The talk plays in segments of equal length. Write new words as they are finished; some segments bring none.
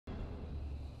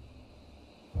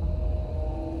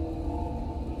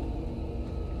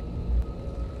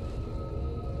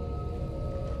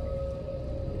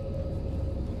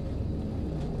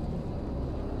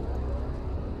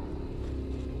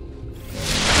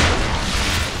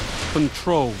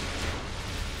Control.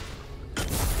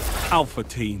 Alpha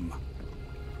Team.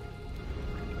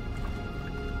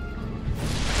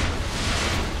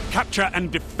 Capture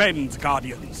and defend,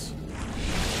 Guardians.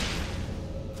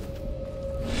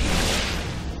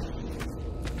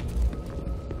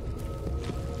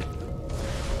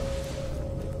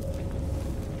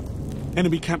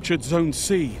 Enemy captured Zone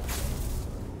C.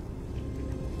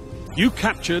 You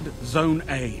captured Zone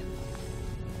A.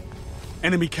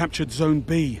 Enemy captured Zone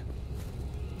B.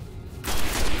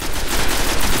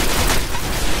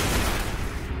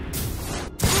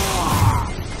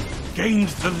 Gained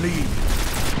the lead.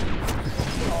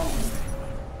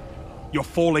 You're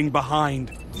falling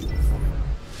behind.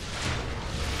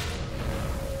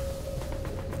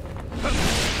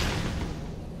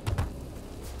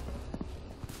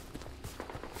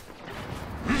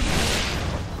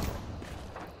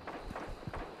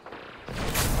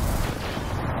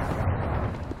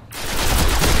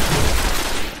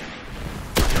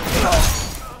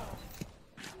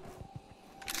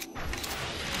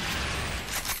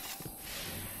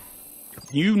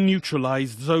 You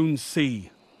neutralized Zone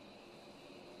C.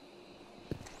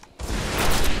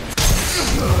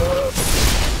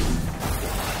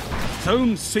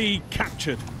 Zone C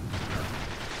captured.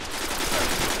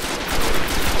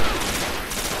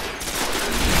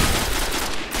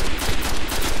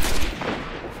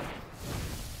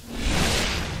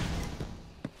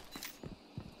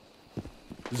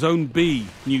 Zone B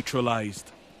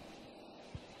neutralized.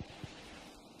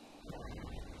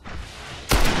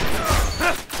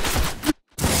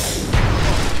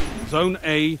 Zone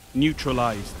A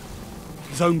neutralized.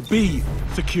 Zone B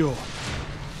secure.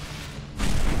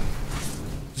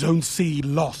 Zone C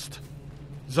lost.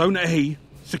 Zone A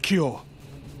secure.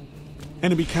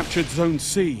 Enemy captured Zone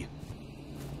C.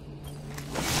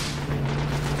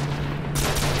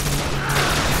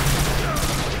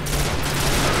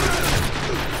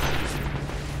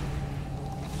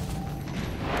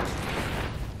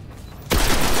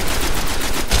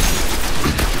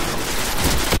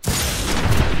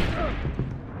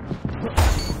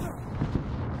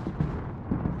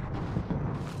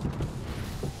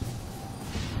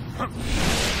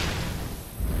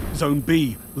 Zone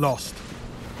B lost.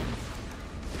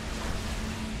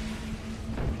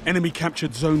 Enemy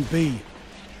captured Zone B.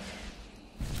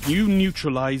 You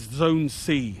neutralized Zone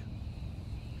C.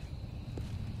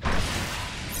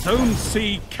 Zone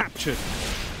C captured.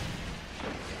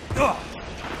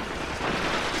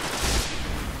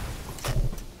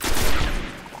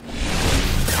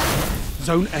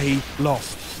 Zone A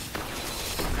lost.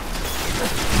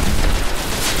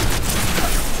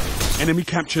 Enemy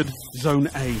captured Zone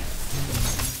A.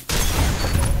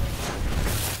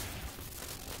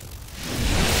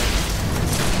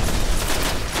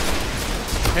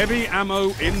 Heavy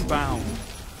ammo inbound.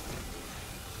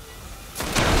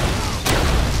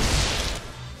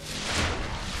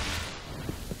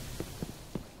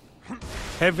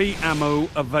 Heavy ammo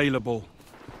available.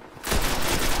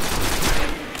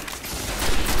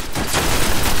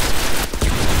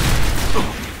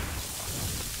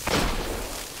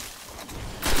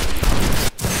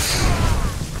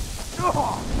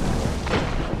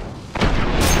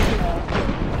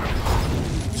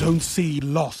 Zone C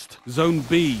lost. Zone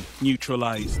B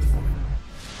neutralized.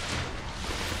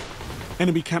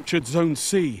 Enemy captured Zone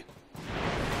C.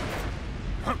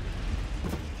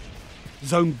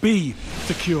 Zone B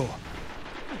secure.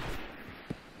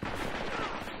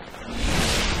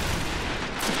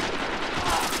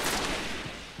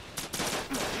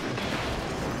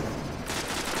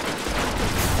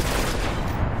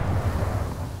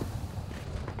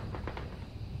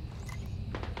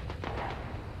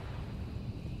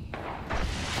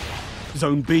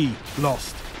 Zone B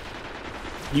lost.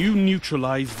 You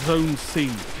neutralized Zone C.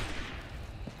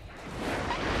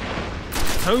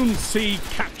 Zone C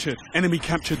captured. Enemy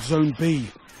captured Zone B.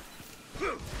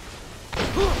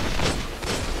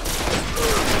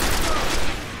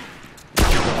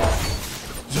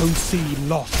 Zone C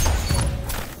lost.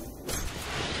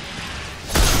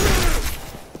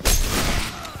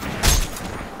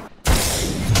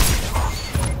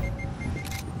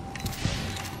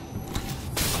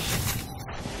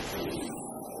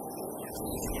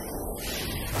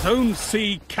 Zone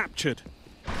C captured.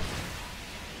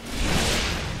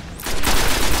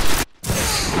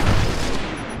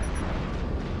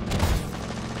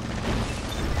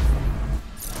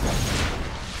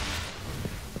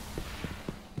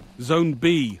 Zone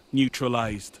B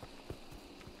neutralized.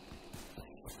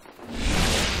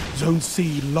 Zone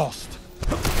C lost.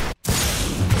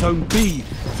 Zone B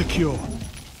secure.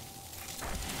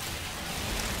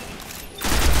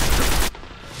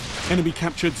 Enemy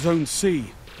captured Zone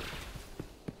C.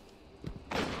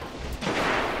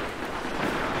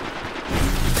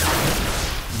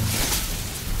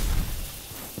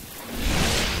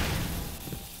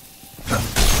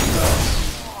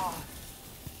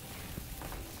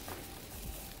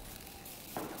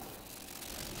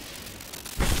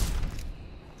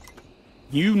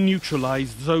 You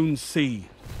neutralized Zone C.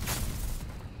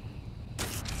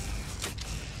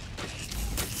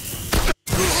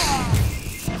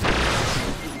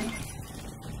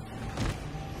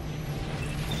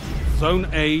 Zone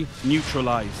A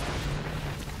neutralized.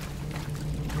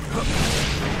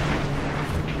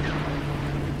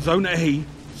 Zone A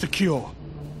secure.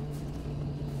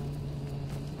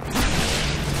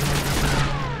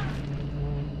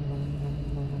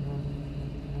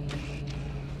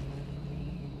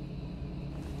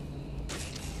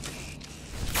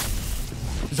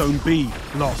 Zone B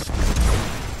lost.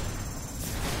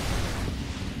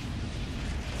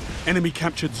 Enemy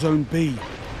captured Zone B.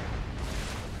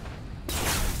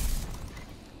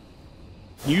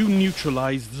 You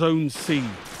neutralized Zone C.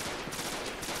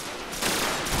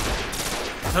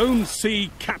 Zone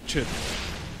C captured.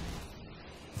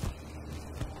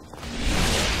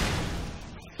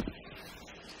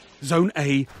 Zone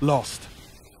A lost.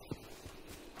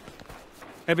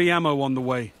 Heavy ammo on the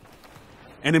way.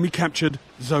 Enemy captured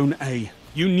Zone A.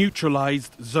 You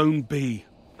neutralized Zone B.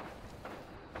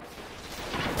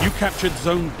 You captured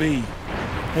Zone B.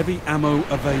 Heavy ammo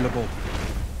available.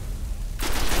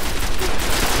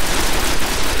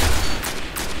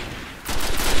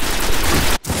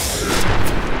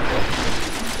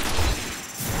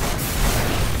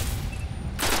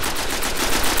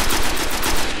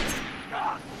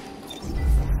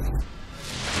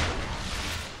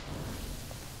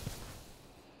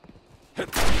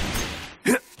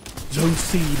 Zone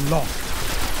C lost.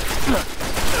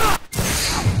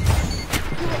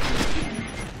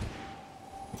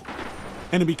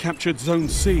 Enemy captured Zone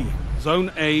C.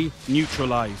 Zone A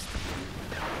neutralized.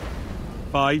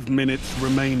 5 minutes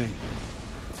remaining.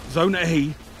 Zone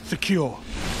A secure.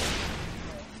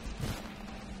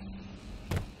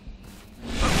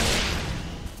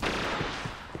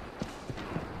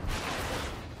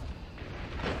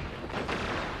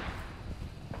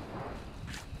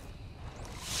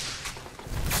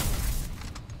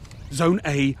 Zone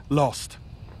A lost.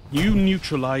 You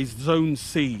neutralized Zone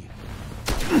C.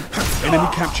 Enemy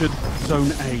captured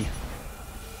Zone A.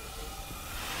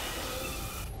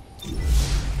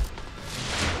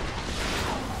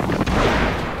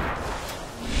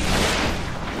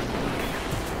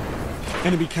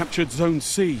 Enemy captured Zone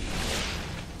C.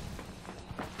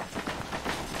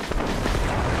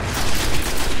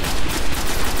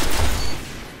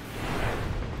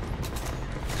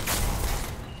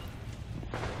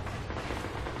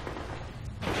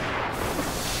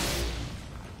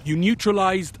 You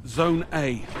neutralized Zone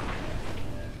A.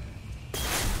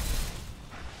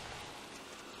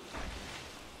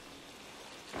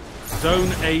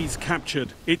 Zone A's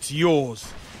captured. It's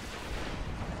yours.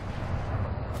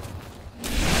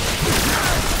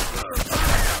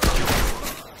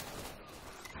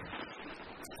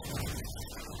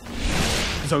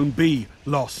 Zone B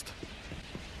lost.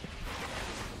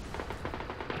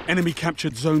 Enemy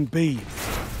captured Zone B.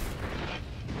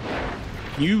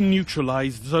 You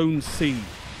neutralized Zone C.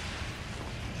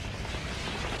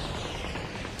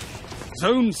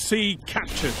 Zone C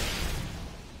captured.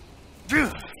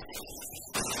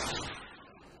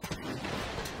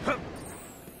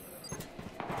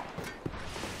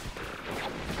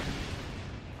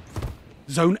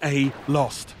 Zone A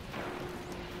lost.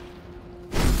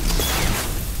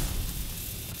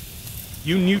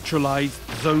 You neutralized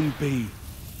Zone B.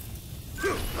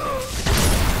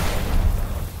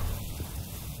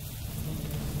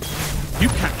 You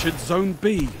captured Zone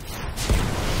B.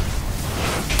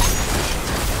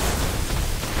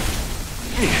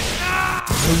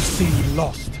 Zone C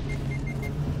lost.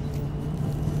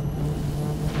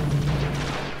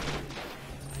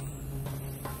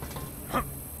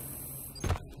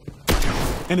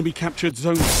 Enemy captured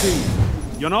Zone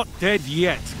C. You're not dead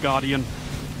yet, Guardian.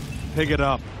 Pick it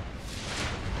up.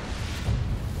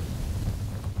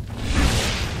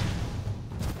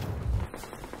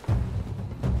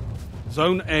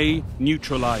 Zone A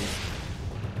neutralized.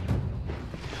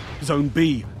 Zone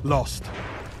B lost.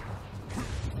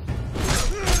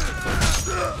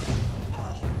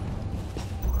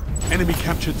 Enemy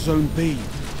captured Zone B.